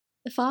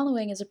The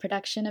following is a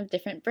production of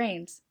Different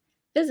Brains.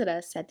 Visit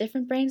us at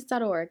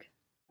differentbrains.org.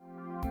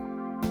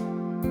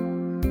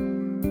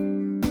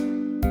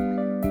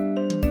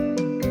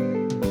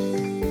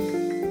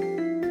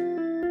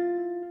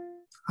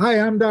 Hi,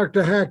 I'm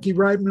Dr. Hackie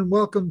Reitman.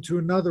 Welcome to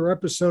another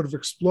episode of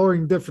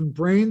Exploring Different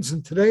Brains.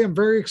 And today I'm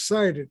very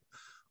excited.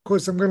 Of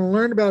course, I'm going to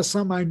learn about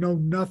something I know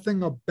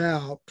nothing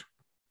about.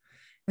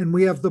 And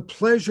we have the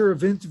pleasure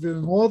of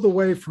interviewing all the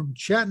way from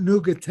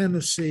Chattanooga,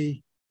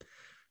 Tennessee,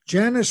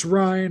 Janice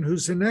Ryan,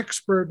 who's an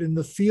expert in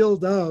the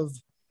field of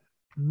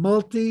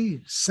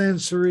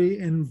multi-sensory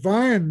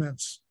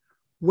environments.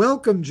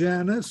 Welcome,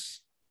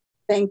 Janice.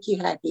 Thank you,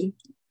 Hackie.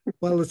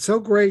 Well, it's so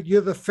great.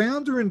 You're the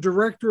founder and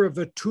director of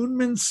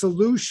Attunement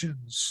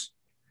Solutions,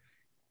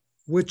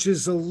 which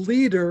is a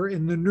leader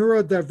in the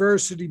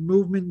neurodiversity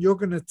movement you're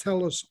going to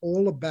tell us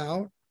all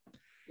about.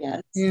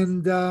 Yes.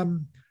 And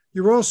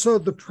you're also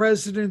the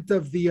president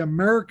of the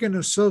American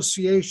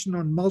Association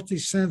on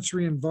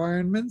Multisensory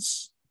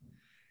Environments.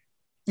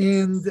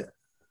 And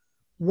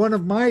one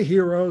of my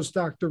heroes,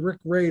 Dr. Rick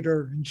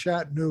Rader in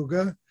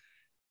Chattanooga,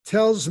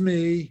 tells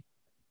me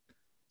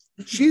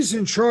she's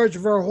in charge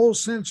of our whole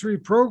sensory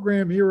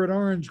program here at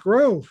Orange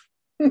Grove.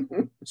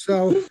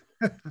 So,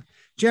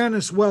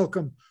 Janice,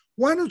 welcome.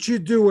 Why don't you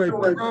do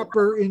a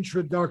proper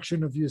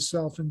introduction of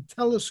yourself and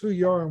tell us who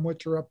you are and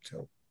what you're up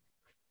to?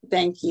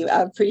 Thank you.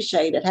 I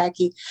appreciate it,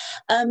 Hackie.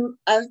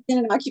 I've been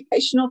an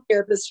occupational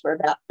therapist for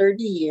about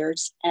 30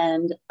 years,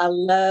 and I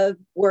love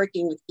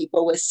working with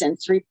people with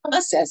sensory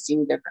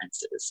processing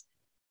differences.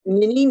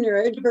 Many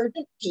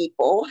neurodivergent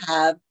people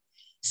have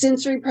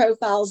sensory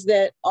profiles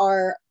that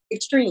are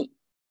extreme.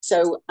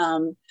 So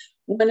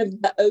one of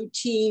the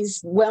OTs,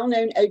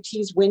 well-known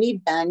OTs,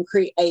 Winnie Dunn,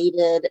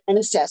 created an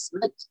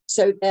assessment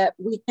so that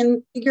we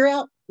can figure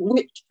out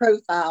which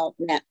profile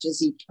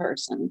matches each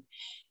person.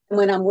 And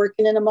when I'm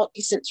working in a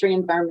multisensory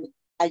environment,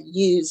 I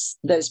use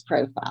those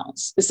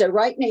profiles. So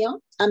right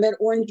now, I'm at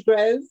Orange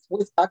Grove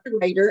with Dr.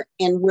 Rader,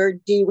 and we're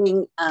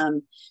doing,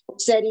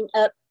 setting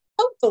up,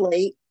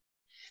 hopefully,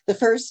 the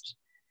first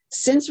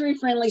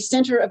sensory-friendly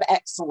center of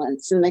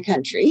excellence in the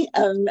country.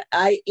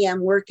 I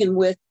am working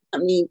with a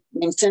company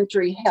named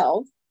Sensory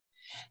Health,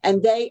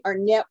 and they are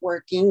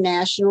networking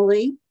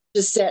nationally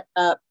to set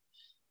up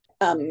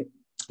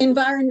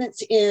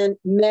environments in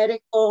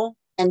medical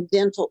and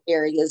dental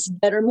areas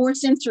that are more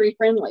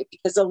sensory-friendly,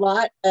 because a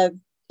lot of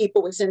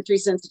people with sensory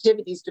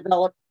sensitivities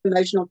develop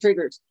emotional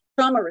triggers,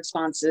 trauma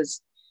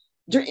responses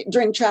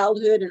during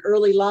childhood and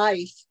early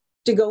life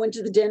to go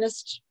into the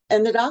dentist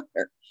and the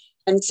doctor.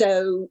 And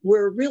so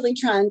we're really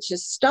trying to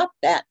stop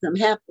that from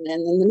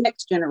happening in the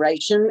next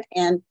generation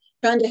and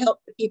trying to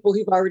help the people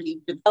who've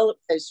already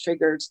developed those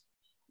triggers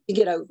to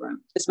get over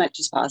them as much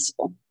as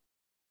possible.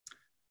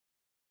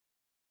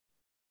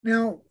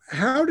 Now,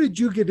 how did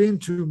you get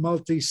into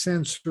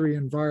multisensory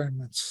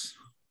environments?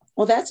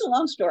 Well, that's a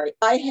long story.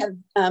 I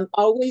have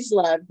always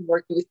loved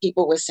working with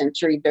people with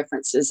sensory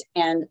differences.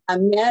 And I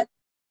met,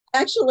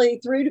 actually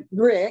through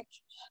Rick,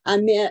 I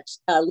met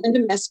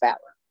Linda Messbauer.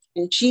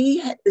 And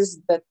she is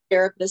the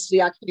therapist,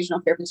 the occupational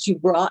therapist who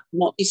brought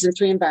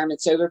multisensory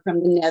environments over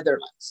from the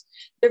Netherlands.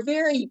 They're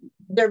very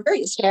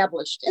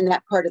established in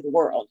that part of the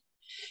world.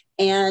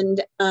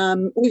 And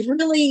we've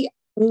really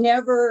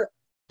never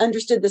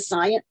understood the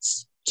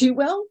science too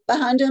well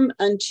behind them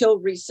until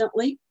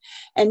recently.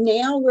 And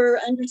now we're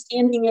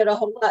understanding it a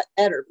whole lot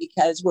better,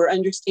 because we're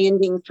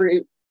understanding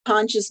through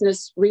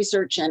consciousness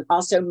research and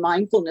also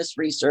mindfulness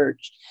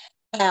research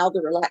how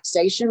the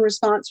relaxation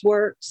response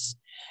works,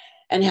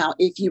 and how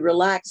if you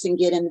relax and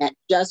get in that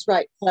just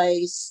right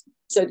place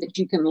so that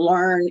you can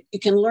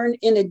learn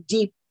in a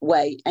deep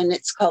way. And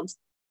it's called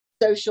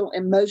social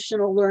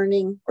emotional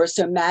learning or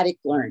somatic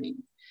learning.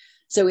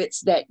 So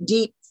it's that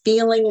deep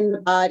feeling in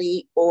the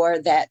body or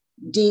that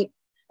deep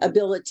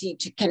ability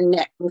to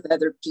connect with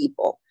other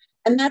people.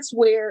 And that's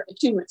where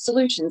Attunement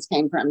Solutions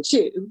came from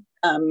too.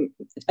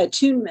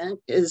 Attunement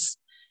is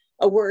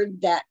a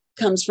word that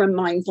comes from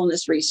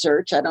mindfulness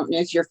research. I don't know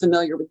if you're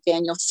familiar with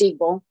Daniel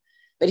Siegel,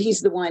 but he's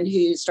the one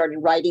who started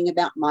writing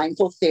about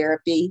mindful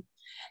therapy.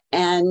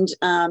 And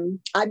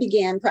I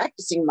began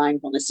practicing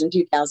mindfulness in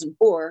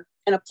 2004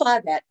 and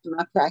applied that to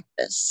my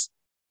practice.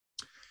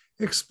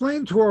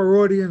 Explain to our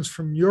audience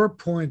from your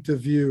point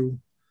of view,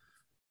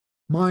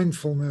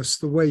 mindfulness,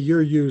 the way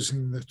you're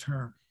using the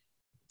term.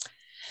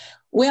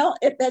 Well,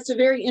 that's a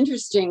very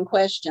interesting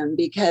question,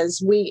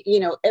 because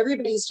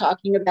everybody's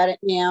talking about it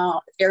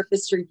now.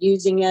 Therapists are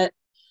using it,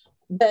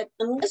 but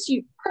unless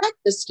you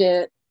practiced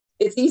it,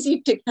 it's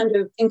easy to kind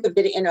of think of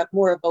it in a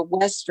more of a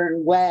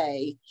Western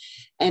way.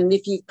 And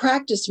if you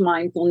practice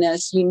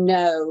mindfulness, you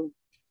know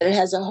that it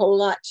has a whole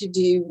lot to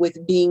do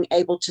with being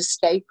able to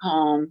stay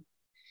calm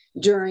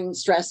during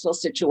stressful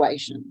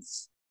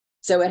situations.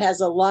 So it has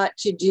a lot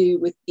to do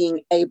with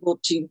being able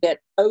to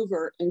get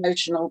over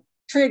emotional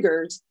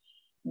triggers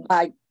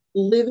by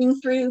living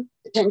through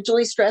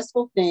potentially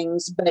stressful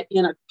things, but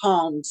in a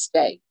calm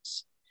state.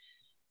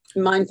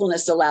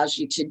 Mindfulness allows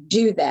you to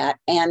do that,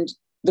 and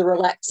the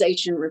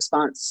relaxation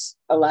response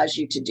allows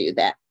you to do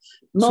that.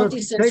 So if you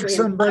take multisensory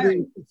somebody,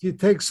 environment. if you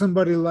take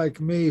somebody like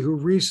me who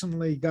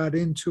recently got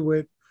into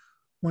it,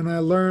 when I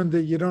learned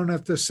that you don't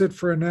have to sit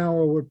for an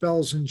hour with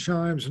bells and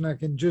chimes, and I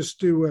can just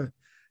do a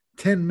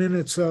 10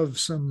 minutes of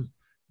some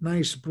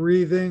nice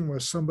breathing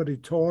with somebody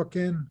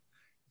talking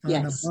on a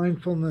Yes.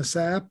 mindfulness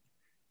app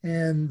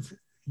and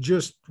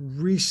just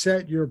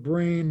reset your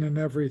brain and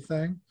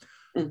everything.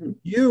 Mm-hmm.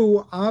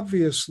 You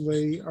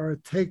obviously are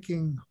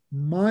taking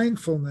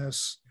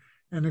mindfulness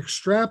and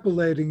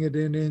extrapolating it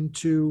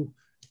into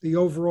the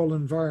overall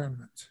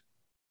environment.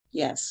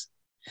 Yes.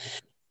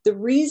 The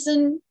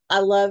reason I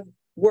love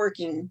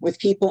working with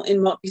people in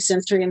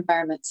multisensory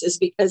environments is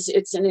because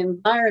it's an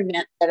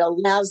environment that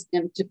allows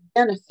them to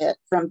benefit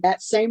from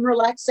that same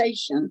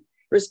relaxation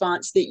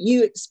response that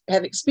you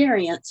have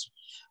experienced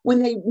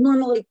when they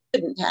normally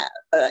couldn't have.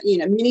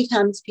 Many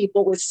times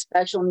people with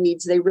special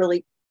needs, they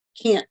really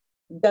can't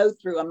go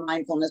through a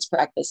mindfulness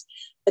practice,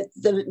 but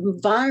the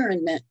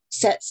environment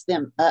sets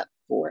them up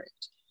for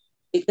it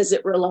because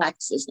it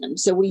relaxes them.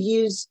 So we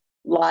use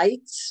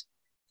lights,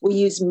 we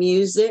use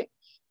music,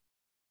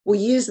 we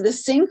use the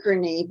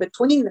synchrony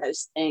between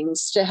those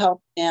things to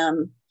help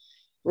them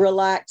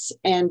relax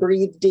and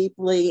breathe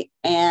deeply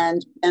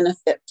and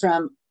benefit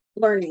from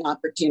learning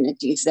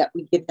opportunities that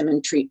we give them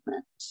in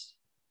treatment.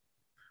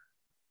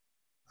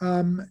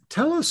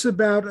 Tell us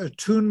about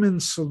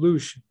Attunement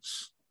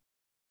Solutions.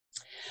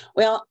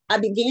 Well, I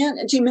began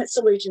Attunement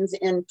Solutions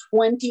in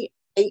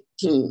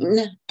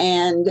 2018,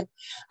 and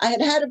I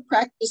had a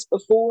practice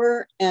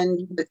before,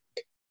 and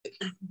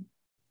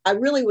I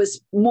really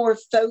was more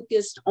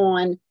focused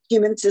on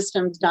human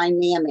systems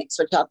dynamics,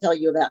 which I'll tell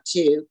you about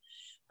too,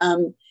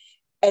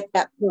 at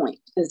that point.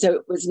 And so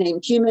it was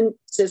named Human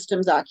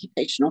Systems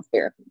Occupational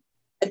Therapy.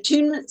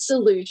 Attunement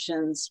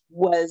Solutions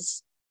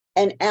was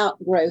an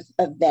outgrowth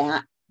of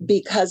that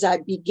because I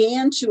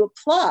began to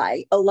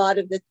apply a lot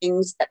of the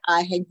things that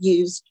I had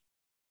used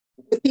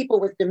with people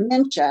with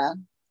dementia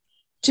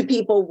to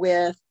people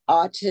with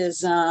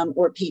autism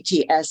or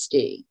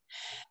PTSD.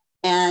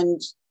 And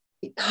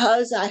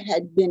because I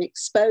had been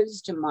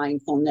exposed to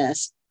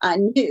mindfulness, I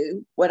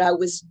knew what I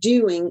was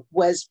doing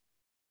was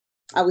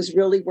I was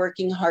really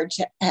working hard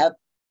to have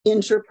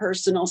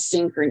interpersonal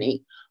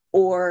synchrony,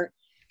 or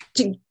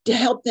to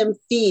help them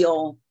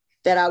feel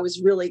that I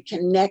was really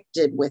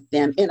connected with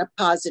them in a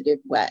positive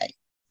way.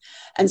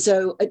 And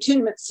so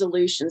Attunement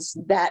Solutions,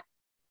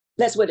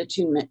 that's what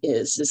attunement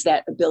is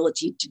that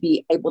ability to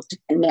be able to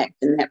connect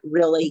in that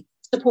really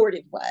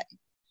supportive way.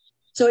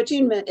 So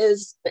attunement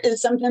is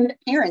something that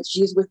parents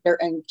use with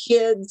their own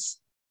kids.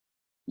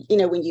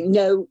 When you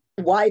know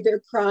why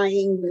they're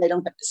crying, when they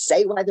don't have to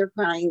say why they're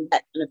crying,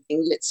 that kind of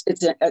thing.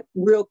 It's a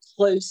real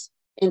close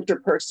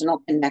interpersonal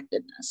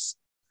connectedness.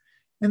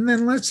 And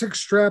then let's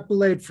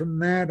extrapolate from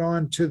that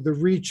on to the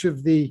reach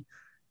of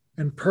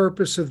and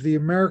purpose of the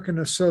American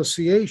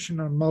Association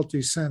on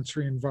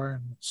Multisensory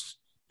Environments.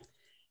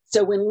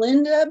 So when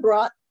Linda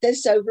brought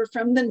this over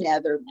from the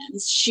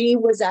Netherlands, she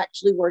was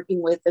actually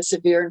working with a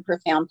severe and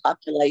profound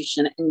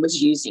population and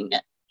was using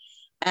it.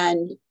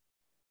 And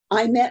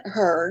I met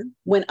her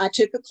when I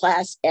took a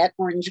class at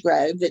Orange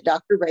Grove that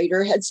Dr.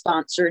 Rader had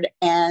sponsored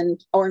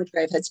and Orange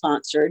Grove had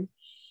sponsored.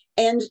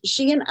 And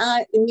she and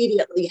I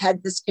immediately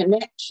had this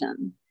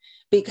connection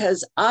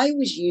because I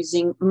was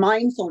using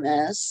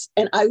mindfulness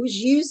and I was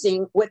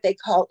using what they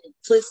call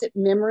implicit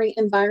memory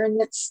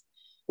environments,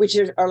 which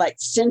are like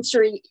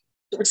sensory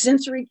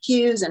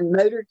cues and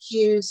motor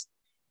cues.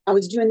 I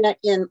was doing that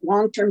in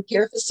long-term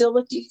care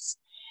facilities.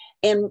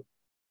 And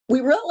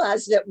we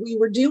realized that we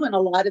were doing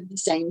a lot of the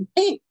same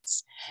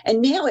things.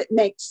 And now it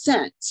makes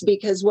sense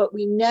because what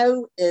we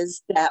know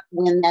is that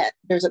when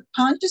there's a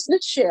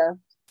consciousness shift,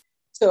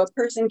 so a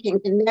person can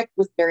connect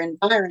with their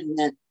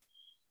environment,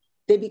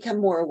 they become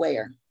more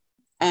aware.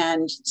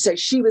 And so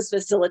she was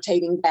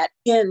facilitating that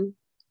in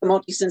the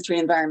multisensory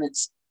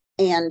environments.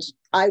 And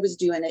I was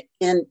doing it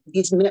in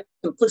these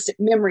implicit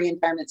memory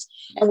environments.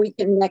 And we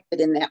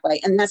connected in that way.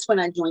 And that's when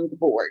I joined the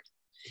board.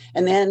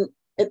 And then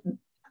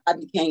I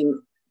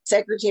became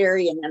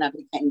secretary, and then I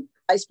became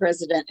vice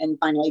president, and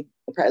finally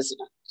the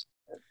president.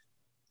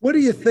 What do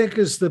you think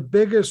is the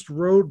biggest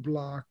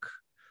roadblock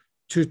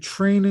to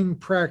training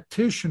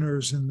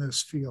practitioners in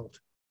this field?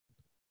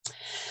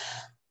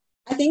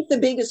 I think the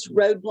biggest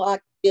roadblock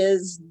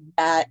is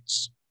that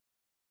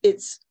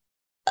it's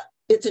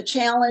a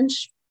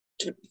challenge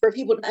for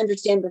people to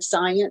understand the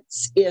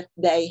science if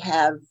they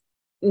have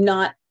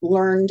not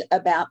learned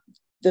about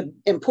the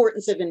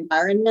importance of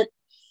environment.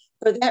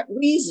 For that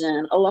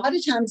reason, a lot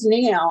of times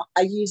now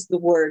I use the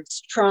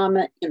words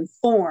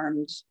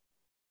trauma-informed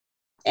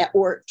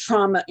or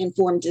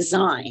trauma-informed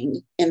design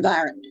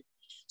environment.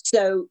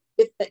 So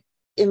if the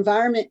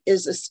environment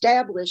is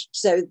established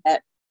so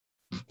that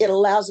it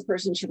allows a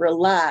person to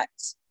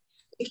relax,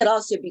 it could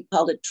also be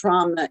called a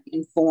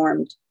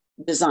trauma-informed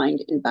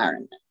designed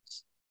environment.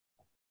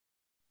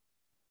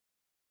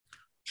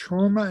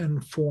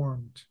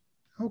 Trauma-informed.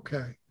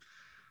 Okay.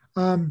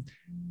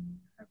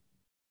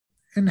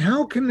 And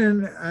how can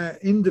an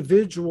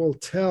individual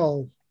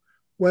tell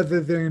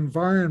whether their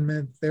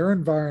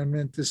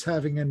environment is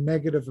having a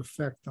negative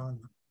effect on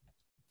them?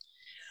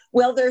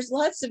 Well, there's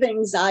lots of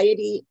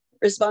anxiety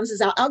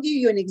responses. I'll give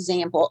you an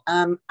example.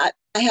 I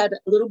had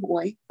a little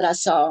boy that I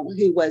saw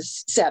who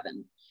was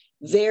 7,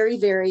 very,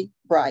 very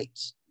bright,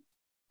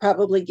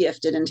 probably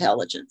gifted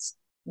intelligence.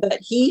 But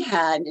he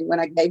had, and when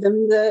I gave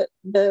him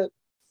the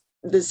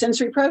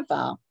sensory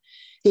profile,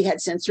 he had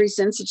sensory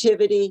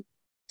sensitivity,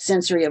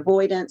 sensory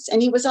avoidance,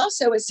 and he was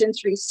also a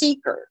sensory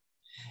seeker.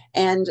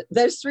 And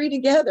those three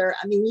together,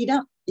 I mean,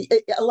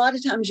 a lot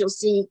of times you'll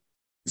see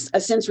a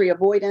sensory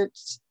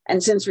avoidance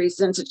and sensory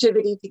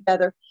sensitivity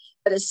together,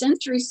 but a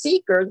sensory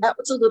seeker, that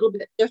was a little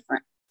bit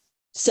different.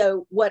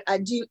 So what I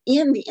do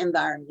in the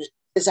environment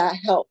is I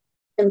help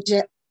him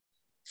to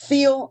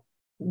feel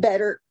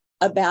better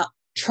about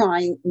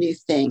trying new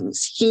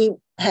things. He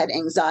had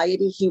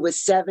anxiety. He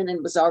was 7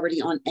 and was already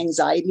on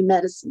anxiety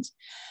medicines.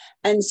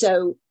 And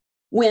so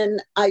when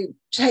I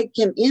take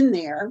him in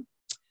there,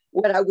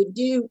 what I would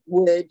do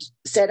would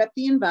set up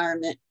the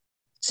environment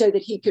so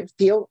that he could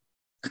feel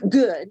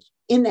good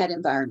in that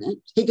environment.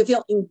 He could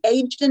feel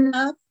engaged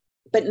enough,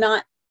 but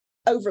not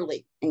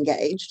overly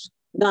engaged,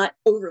 not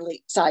overly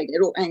excited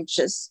or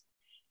anxious,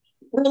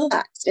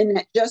 relaxed in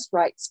that just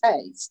right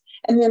space.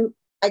 And then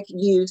I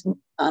could use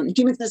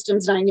human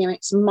systems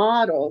dynamics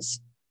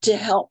models to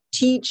help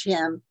teach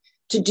him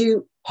to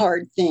do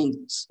hard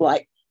things,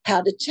 like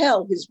how to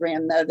tell his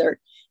grandmother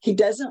he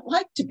doesn't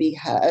like to be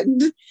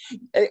hugged.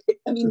 I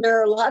mean, there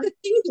are a lot of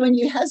things when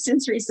you have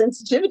sensory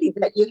sensitivity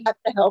that you have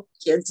to help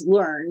kids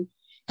learn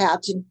how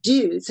to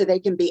do so they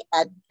can be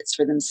advocates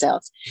for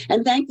themselves.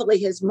 And thankfully,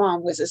 his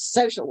mom was a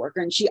social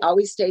worker and she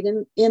always stayed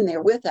in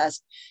there with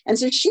us. And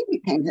so she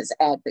became his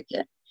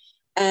advocate.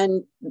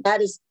 And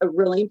that is a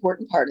really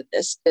important part of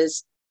this,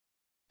 is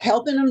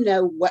helping them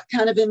know what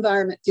kind of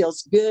environment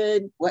feels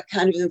good, what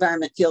kind of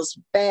environment feels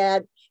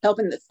bad,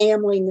 helping the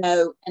family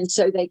know, and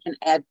so they can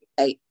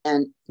advocate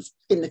and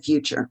in the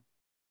future.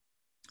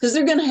 Because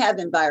they're going to have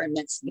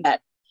environments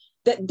that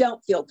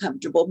don't feel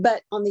comfortable.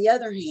 But on the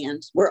other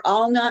hand, we're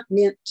all not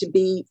meant to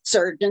be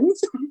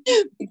surgeons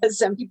because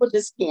some people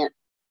just can't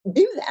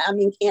do that. I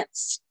mean,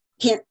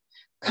 can't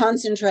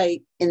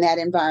concentrate in that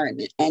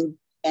environment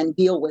and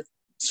deal with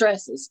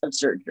stresses of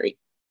surgery.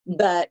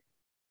 But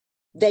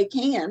they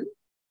can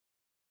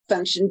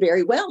function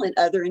very well in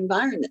other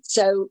environments.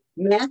 So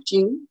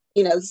matching,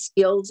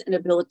 skills and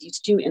abilities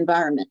to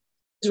environment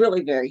is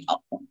really very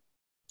helpful.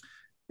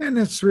 And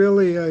it's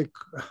really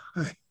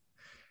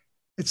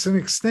it's an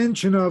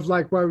extension of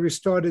like why we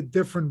started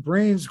Different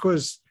Brains,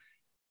 because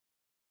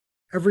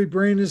every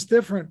brain is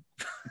different.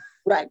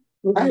 Right.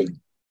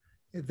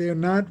 They're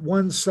not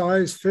one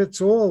size fits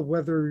all,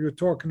 whether you're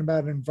talking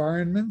about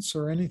environments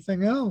or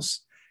anything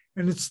else.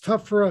 And it's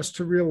tough for us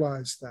to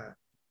realize that.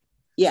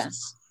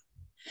 Yes.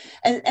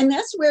 And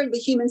that's where the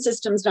human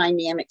systems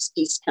dynamics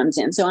piece comes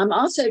in. So I'm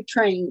also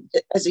trained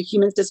as a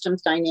human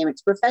systems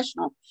dynamics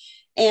professional,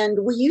 and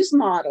we use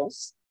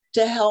models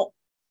to help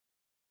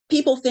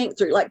people think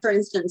through. Like, for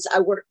instance,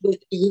 I worked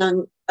with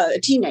a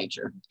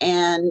teenager,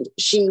 and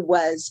she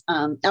was,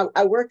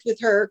 I worked with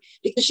her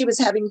because she was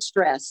having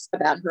stress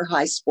about her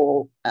high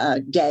school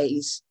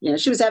days.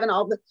 She was having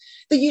all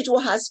the usual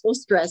high school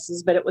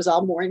stresses, but it was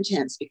all more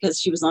intense because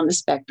she was on the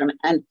spectrum.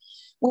 And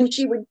when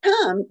she would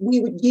come, we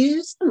would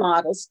use the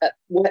models of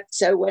what,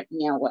 so what,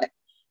 now what,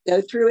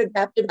 go through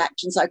adaptive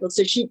action cycles.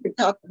 So she could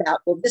talk about,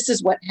 well, this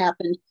is what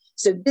happened.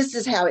 So this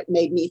is how it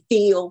made me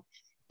feel.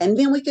 And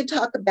then we could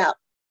talk about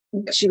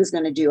what she was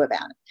going to do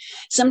about it.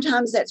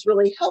 Sometimes that's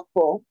really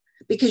helpful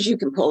because you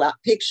can pull out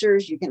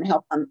pictures, you can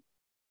help them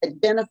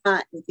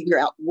identify and figure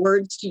out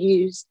words to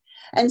use.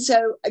 And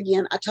so,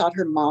 again, I taught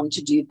her mom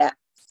to do that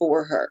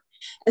for her.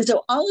 And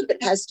so all of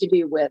it has to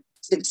do with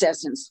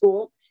success in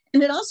school.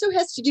 And it also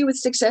has to do with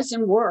success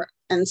in work.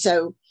 And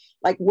so,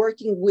 like,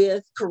 working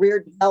with career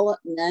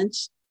development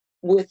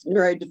with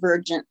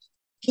neurodivergent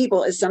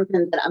people is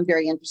something that I'm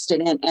very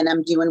interested in, and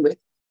I'm doing with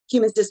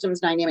Human Systems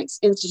Dynamics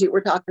Institute.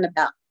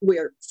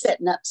 We're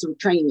setting up some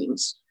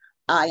trainings.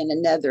 I and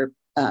another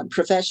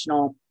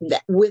professional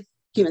that with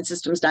Human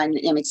Systems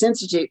Dynamics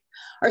Institute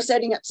are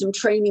setting up some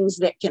trainings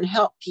that can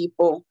help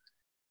people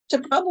to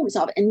problem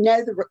solve and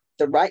know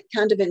the right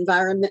kind of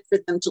environment for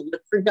them to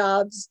look for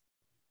jobs,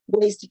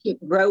 ways to keep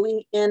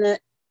growing in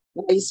it,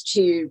 ways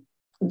to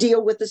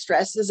deal with the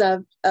stresses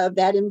of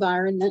that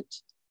environment.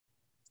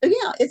 So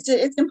yeah,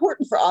 it's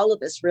important for all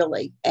of us,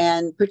 really,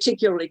 and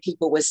particularly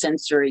people with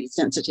sensory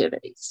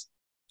sensitivities.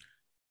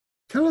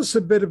 Tell us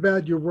a bit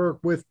about your work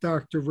with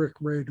Dr. Rick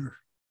Rader.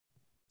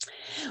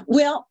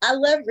 Well, I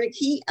love Rick.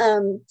 He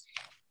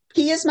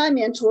is my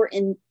mentor,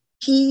 and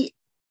he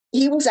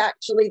was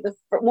actually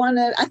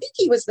I think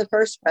he was the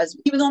first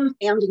president. He was on the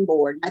founding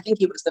board. I think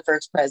he was the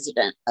first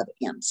president of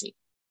AMC.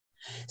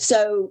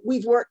 So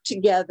we've worked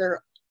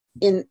together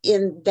in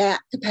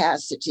that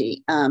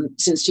capacity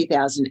since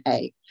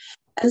 2008.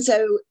 And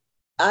so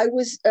I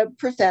was a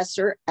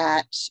professor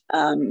at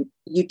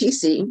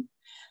UTC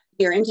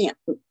here in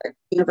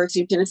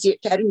University of Tennessee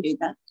at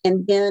Chattanooga.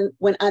 And then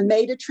when I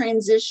made a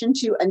transition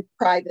to a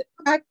private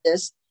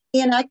practice,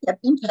 he and I kept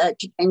in touch.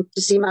 He came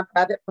to see my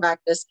private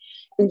practice.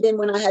 And then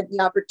when I had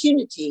the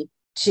opportunity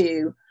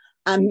to,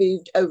 I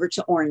moved over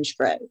to Orange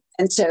Grove.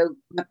 And so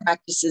my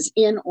practice is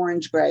in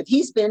Orange Grove.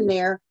 He's been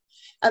there.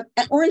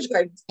 Orange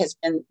Grove has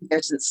been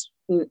there since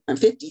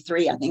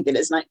 53, I think it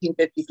is.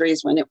 1953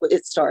 is when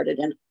it started.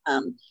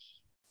 And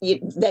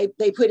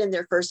they put in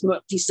their first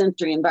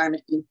multi-sensory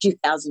environment in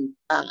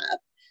 2005.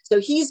 So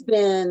he's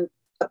been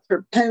a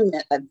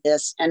proponent of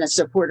this and a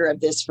supporter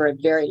of this for a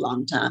very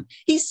long time.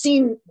 He's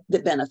seen the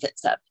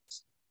benefits of it.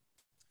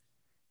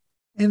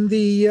 And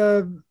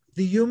the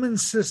human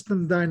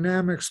system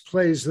dynamics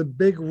plays a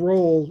big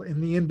role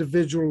in the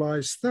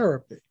individualized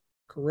therapy,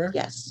 correct?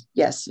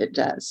 Yes, it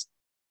does.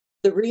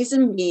 The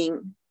reason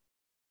being,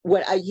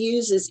 what I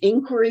use is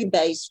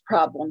inquiry-based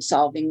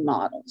problem-solving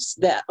models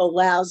that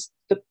allows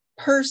the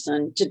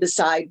person to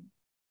decide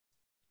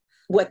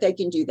what they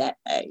can do that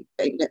day.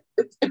 They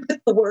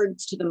put the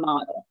words to the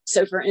model.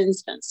 So for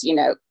instance,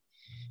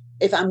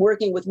 if I'm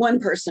working with one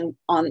person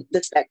on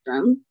the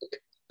spectrum,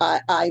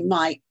 I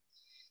might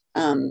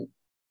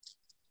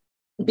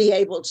be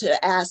able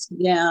to ask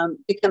them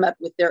to come up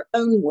with their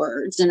own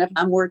words. And if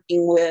I'm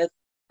working with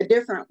a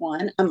different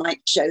one, I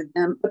might show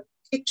them a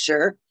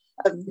picture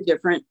of the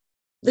different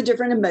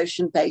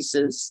emotion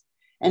faces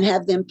and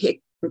have them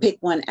pick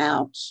one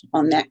out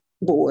on that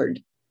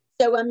board.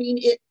 So, I mean,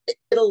 it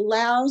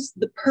allows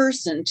the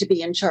person to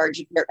be in charge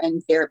of their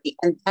own therapy.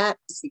 And that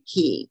is the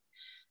key.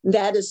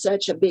 That is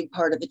such a big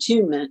part of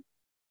attunement.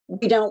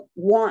 We don't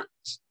want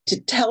to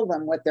tell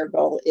them what their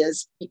goal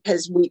is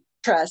because we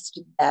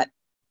trust that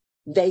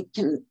they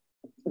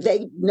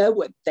know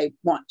what they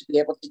want to be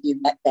able to do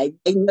that day.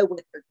 They know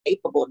what they're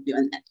capable of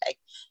doing that day.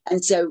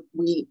 And so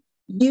we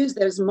use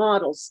those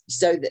models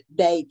so that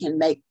they can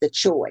make the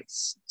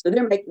choice. So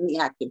they're making the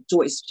active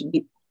choice to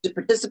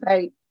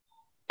participate.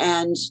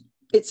 And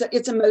it's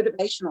a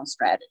motivational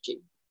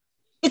strategy.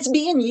 It's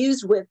being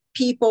used with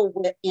people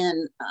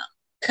in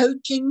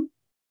coaching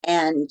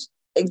and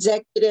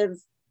executive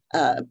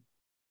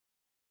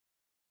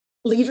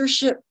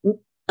leadership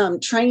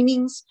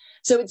trainings.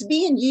 So it's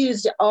being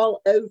used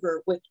all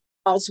over with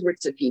all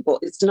sorts of people.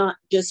 It's not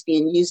just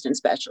being used in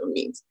special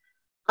needs.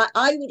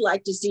 I would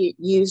like to see it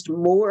used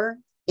more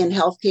in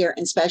healthcare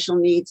and special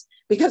needs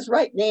because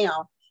right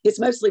now it's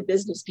mostly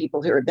business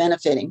people who are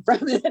benefiting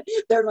from it.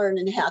 They're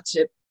learning how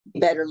to be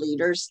better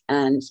leaders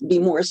and be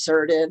more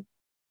assertive,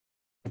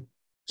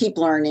 keep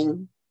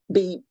learning,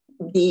 be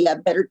a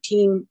better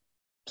team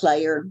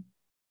player.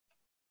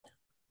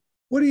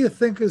 What do you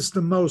think is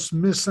the most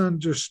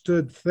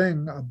misunderstood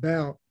thing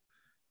about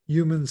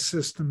human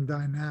system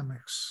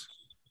dynamics?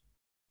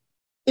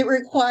 It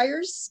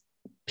requires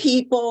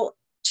people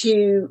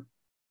to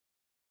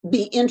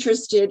be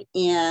interested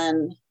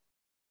in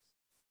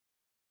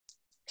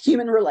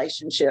human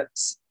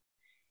relationships,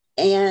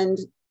 and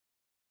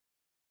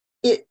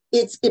it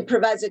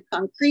provides a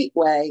concrete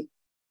way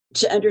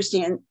to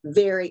understand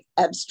very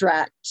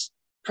abstract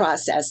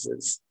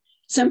processes.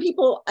 Some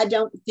people, I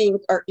don't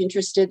think, are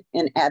interested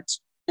in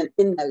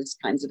those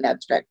kinds of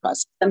abstract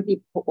processes. Some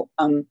people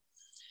are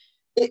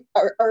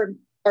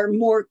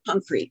more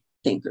concrete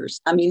thinkers.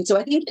 I mean, so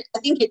I think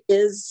it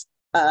is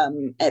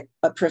a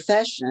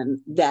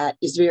profession that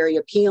is very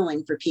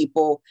appealing for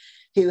people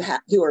who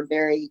are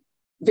very,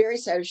 very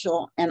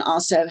social and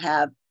also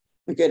have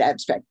a good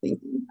abstract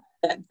thinking.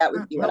 That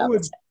would be what I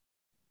would say.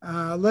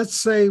 Let's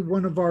say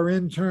one of our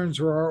interns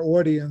or our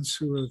audience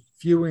who are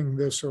viewing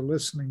this or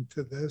listening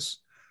to this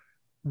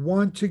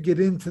want to get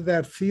into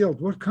that field.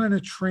 What kind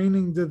of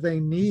training do they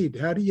need?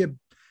 How do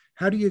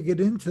you get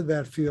into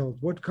that field?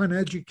 What kind of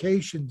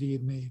education do you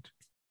need?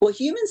 Well,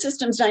 Human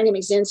Systems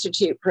Dynamics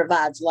Institute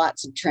provides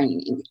lots of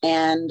training.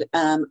 And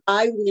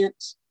I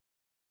went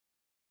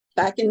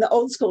back in the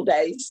old school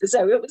days.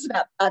 So it was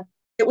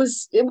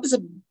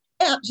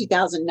about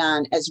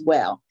 2009 as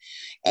well.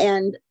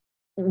 And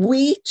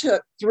we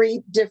took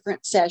 3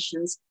 different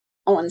sessions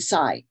on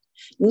site.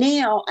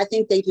 Now, I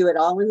think they do it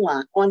all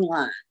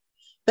online,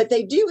 but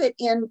they do it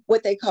in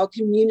what they call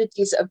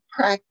communities of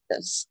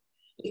practice.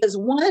 Because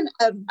one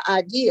of the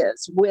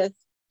ideas with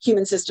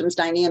Human Systems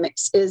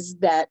Dynamics is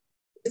that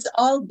it's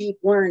all deep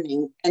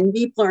learning, and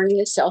deep learning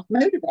is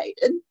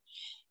self-motivated.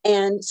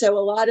 And so a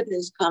lot of it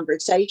is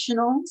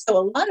conversational. So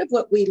a lot of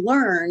what we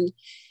learn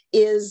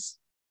is,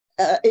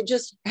 it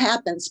just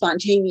happens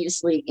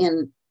spontaneously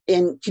in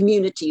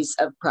communities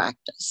of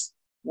practice,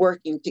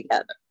 working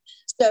together.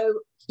 So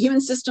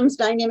Human Systems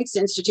Dynamics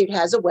Institute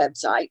has a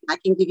website. I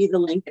can give you the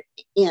link at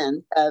the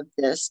end of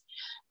this.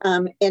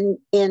 And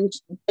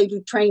they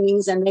do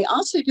trainings, and they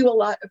also do a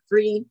lot of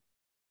free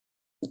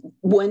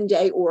 1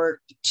 day or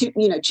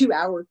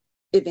 2-hour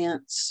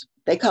events.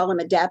 They call them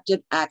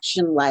adaptive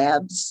action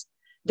labs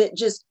that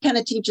just kind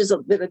of teaches a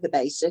bit of the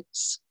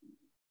basics.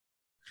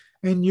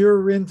 And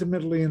you're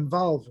intimately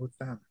involved with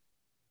them.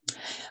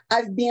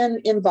 I've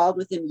been involved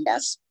with them,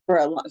 yes, for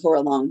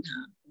a long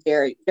time.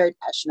 Very, very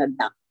passionate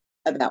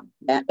about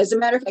that. As a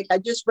matter of fact, I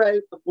just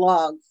wrote a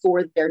blog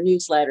for their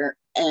newsletter,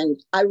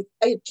 and I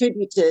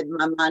attributed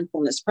my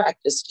mindfulness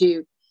practice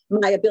to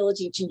my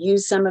ability to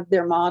use some of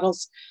their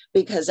models,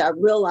 because I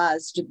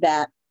realized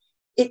that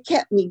it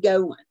kept me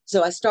going.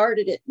 So I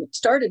started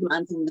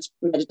mindfulness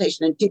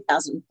meditation in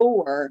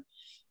 2004.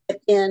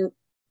 And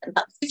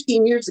about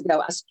 15 years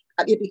ago,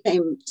 it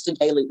became just a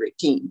daily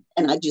routine,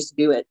 and I just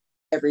do it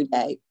every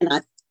day. And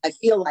I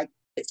feel like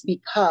it's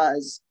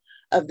because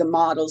of the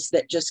models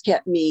that just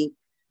kept me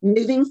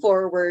moving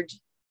forward,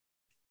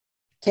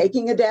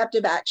 taking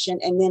adaptive action,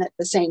 and then at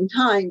the same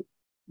time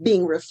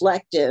being a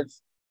reflective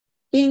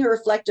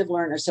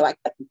learner. So I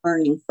kept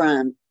learning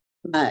from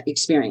my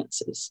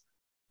experiences.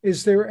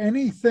 Is there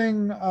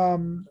anything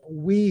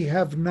we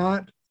have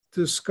not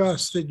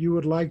discussed that you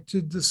would like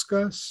to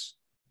discuss?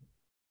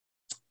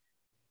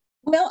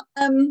 Well,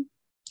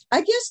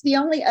 I guess the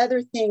only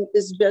other thing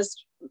is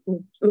just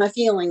my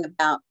feeling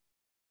about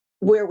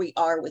where we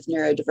are with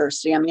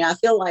neurodiversity. I mean, I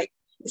feel like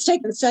it's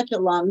taken such a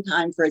long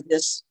time for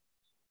this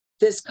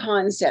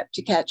concept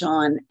to catch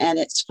on, and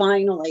it's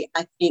finally,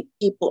 I think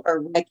people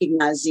are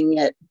recognizing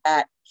it.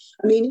 That,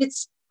 I mean,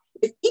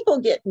 if people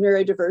get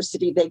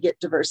neurodiversity, they get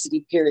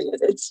diversity, period.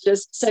 It's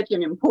just such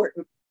an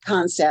important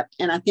concept,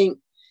 and I think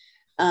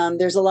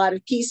there's a lot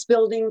of peace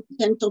building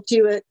potential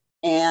to it,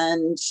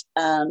 and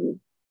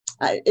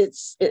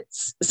it's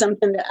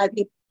something that I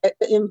think it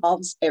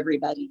involves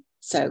everybody.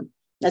 So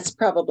that's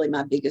probably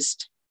my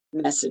biggest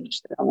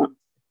message that I want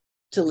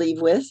to leave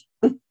with.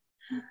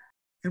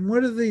 And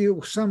what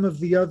are some of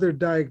the other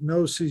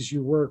diagnoses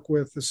you work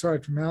with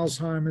aside from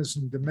Alzheimer's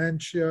and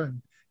dementia?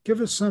 And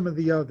give us some of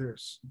the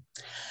others.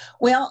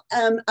 Well,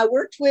 I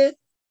worked with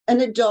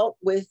an adult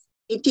with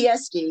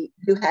PTSD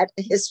who had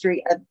a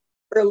history of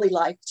early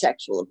life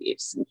sexual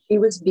abuse. And she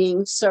was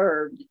being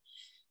served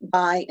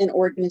by an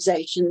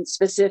organization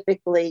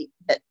specifically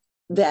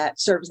that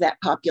serves that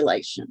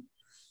population.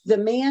 The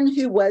man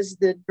who was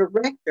the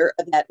director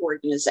of that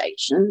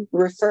organization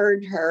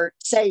referred her,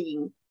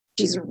 saying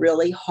she's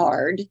really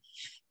hard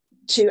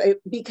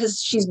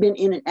because she's been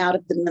in and out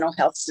of the mental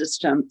health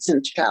system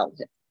since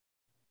childhood.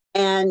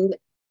 And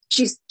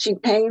she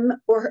came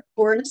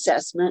for an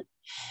assessment,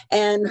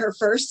 and her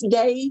first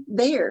day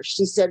there,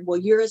 she said, well,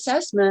 your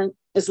assessment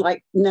is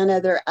like none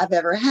other I've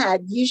ever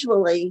had.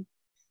 Usually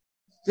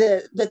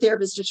the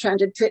therapist is trying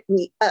to trip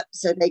me up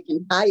so they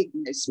can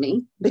diagnose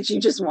me, but you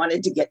just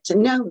wanted to get to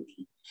know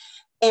me.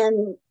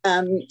 And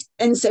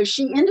so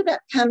she ended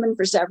up coming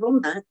for several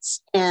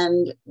months,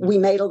 and we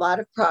made a lot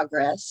of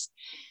progress.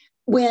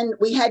 When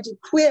we had to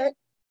quit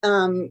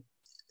when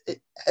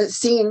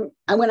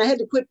I had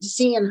to quit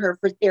seeing her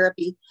for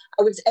therapy,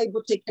 I was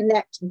able to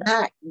connect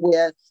back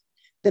with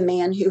the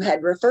man who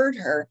had referred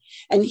her.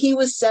 And he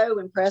was so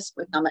impressed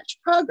with how much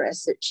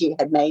progress that she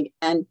had made.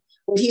 And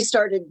what he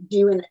started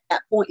doing at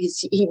that point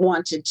is he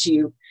wanted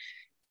to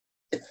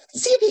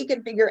see if he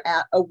could figure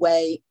out a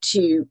way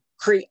to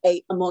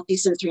create a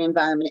multisensory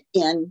environment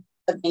in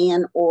a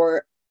van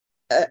or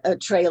a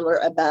trailer,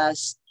 a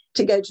bus,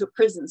 to go to a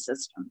prison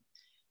system.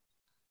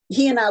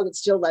 He and I would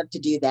still love to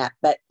do that,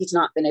 but he's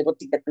not been able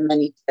to get the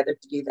money together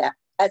to do that.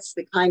 That's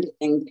the kind of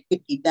thing that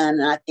could be done,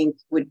 and I think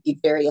would be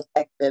very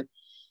effective,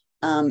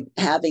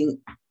 having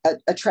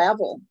a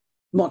travel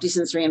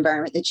multisensory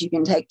environment that you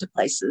can take to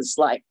places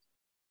like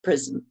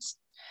prisons,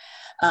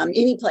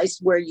 any place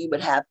where you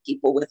would have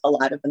people with a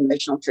lot of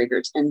emotional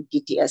triggers and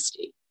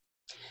PTSD.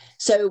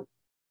 So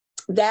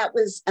that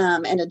was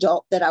an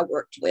adult that I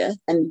worked with.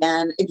 And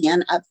then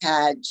again, I've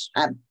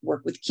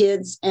worked with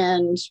kids,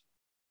 and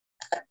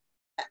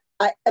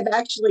I've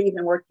actually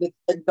even worked with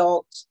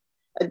adult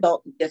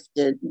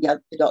gifted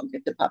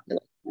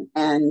population.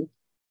 And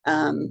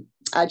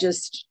I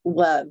just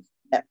love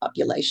that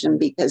population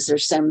because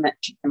there's so much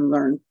you can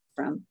learn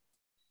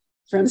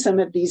from some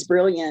of these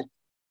brilliant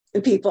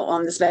people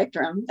on the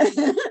spectrum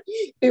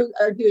who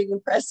are doing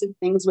impressive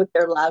things with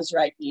their lives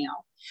right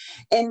now.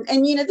 And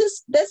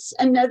that's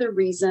another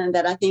reason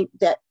that I think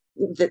that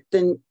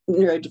the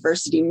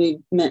neurodiversity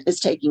movement is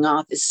taking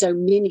off, is so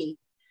many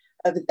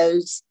of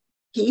those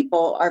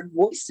people are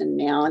voicing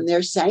now, and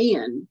they're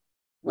saying,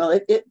 well,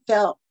 it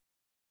felt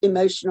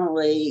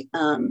emotionally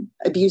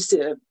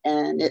abusive,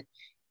 and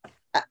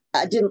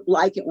I didn't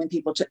like it when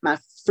people took my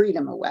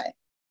freedom away.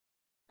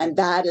 And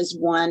that is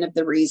one of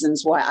the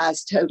reasons why I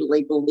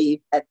totally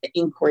believe that the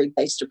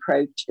inquiry-based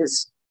approach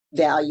is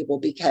valuable,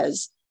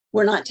 because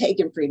we're not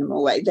taking freedom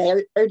away.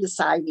 They're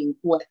deciding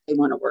what they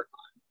want to work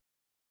on.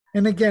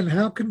 And again,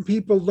 how can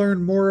people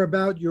learn more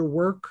about your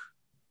work?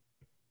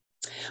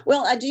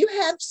 Well, I do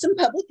have some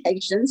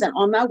publications, and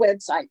on my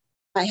website,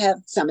 I have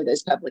some of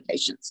those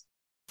publications.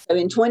 So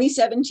in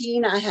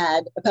 2017, I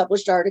had a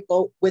published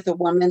article with a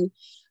woman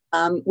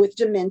with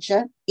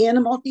dementia in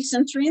a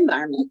multisensory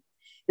environment.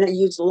 And I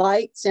used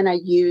lights, and I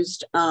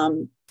used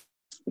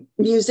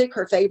music,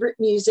 her favorite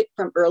music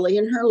from early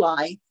in her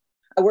life.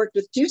 I worked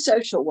with 2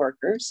 social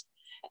workers,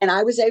 and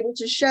I was able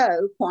to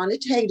show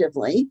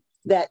quantitatively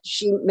that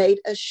she made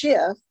a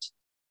shift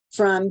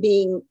from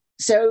being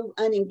so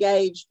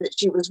unengaged that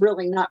she was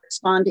really not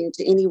responding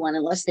to anyone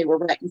unless they were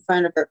right in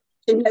front of her,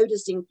 to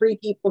noticing 3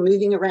 people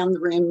moving around the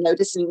room,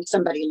 noticing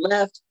somebody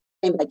left,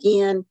 came back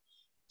in,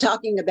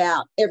 talking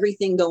about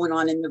everything going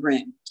on in the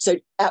room. So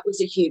that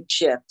was a huge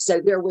shift. So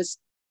there was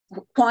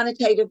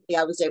quantitatively,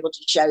 I was able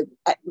to show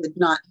that would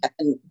not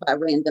happen by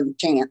random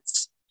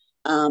chance.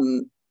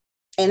 And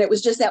it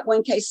was just that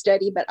one case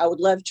study, but I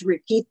would love to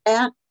repeat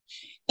that.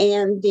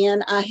 And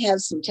then I have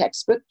some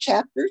textbook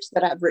chapters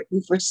that I've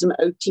written for some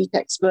OT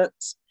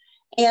textbooks.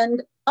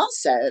 And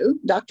also,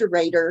 Dr.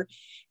 Rader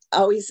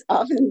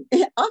often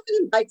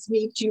invites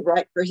me to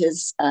write for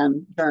his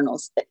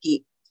journals that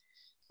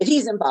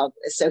he's involved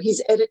with. So he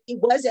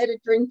was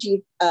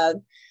editor-in-chief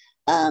of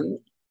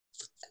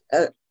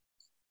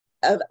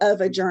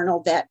a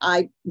journal that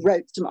I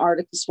wrote some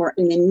articles for.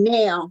 And then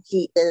now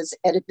he is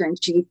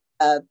editor-in-chief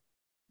of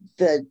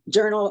the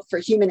Journal for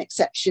Human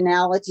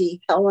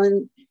Exceptionality,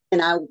 Helen,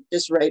 and I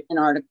just wrote an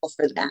article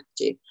for that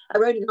too. I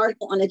wrote an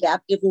article on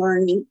adaptive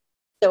learning.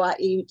 So I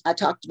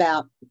talked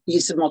about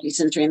use of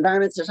multisensory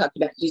environments. I talked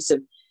about use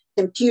of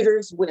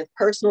computers with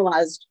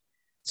personalized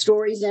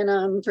stories in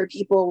them for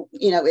people,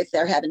 if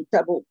they're having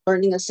trouble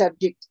learning a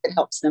subject, it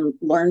helps them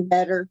learn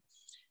better.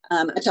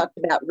 I talked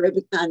about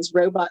Robotine's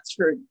robots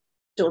for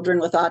children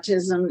with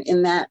autism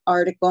in that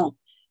article.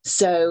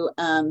 So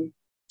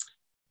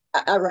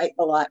I write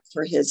a lot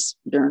for his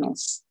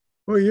journals.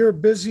 Well, you're a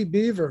busy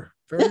beaver.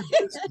 Very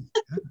busy.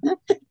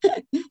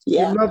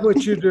 Yeah. You love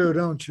what you do,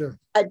 don't you?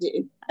 I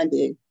do.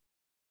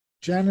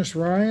 Janice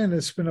Ryan,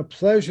 it's been a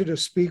pleasure to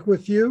speak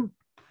with you.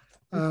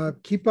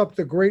 Keep up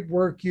the great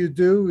work you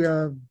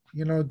do.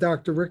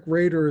 Dr. Rick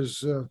Rader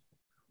is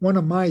one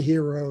of my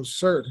heroes,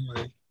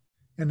 certainly,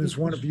 and is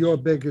one of your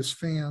biggest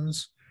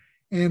fans.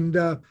 And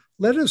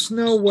let us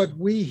know what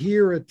we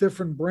here at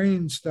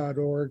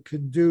differentbrains.org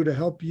can do to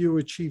help you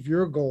achieve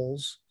your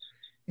goals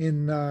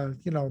in,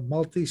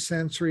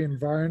 multisensory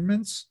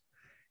environments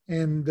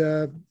and,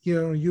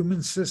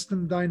 human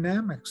system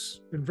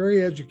dynamics. Been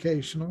very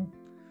educational.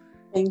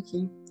 Thank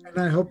you. And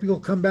I hope you'll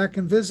come back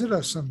and visit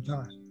us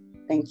sometime.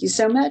 Thank you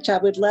so much. I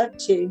would love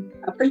to.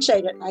 I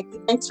appreciate it, Mikey.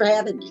 Thanks for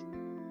having me.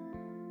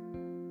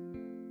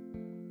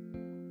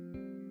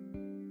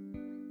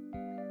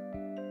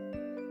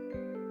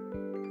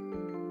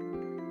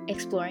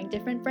 Exploring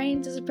Different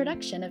Brains is a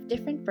production of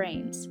Different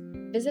Brains.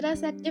 Visit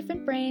us at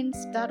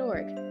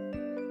differentbrains.org.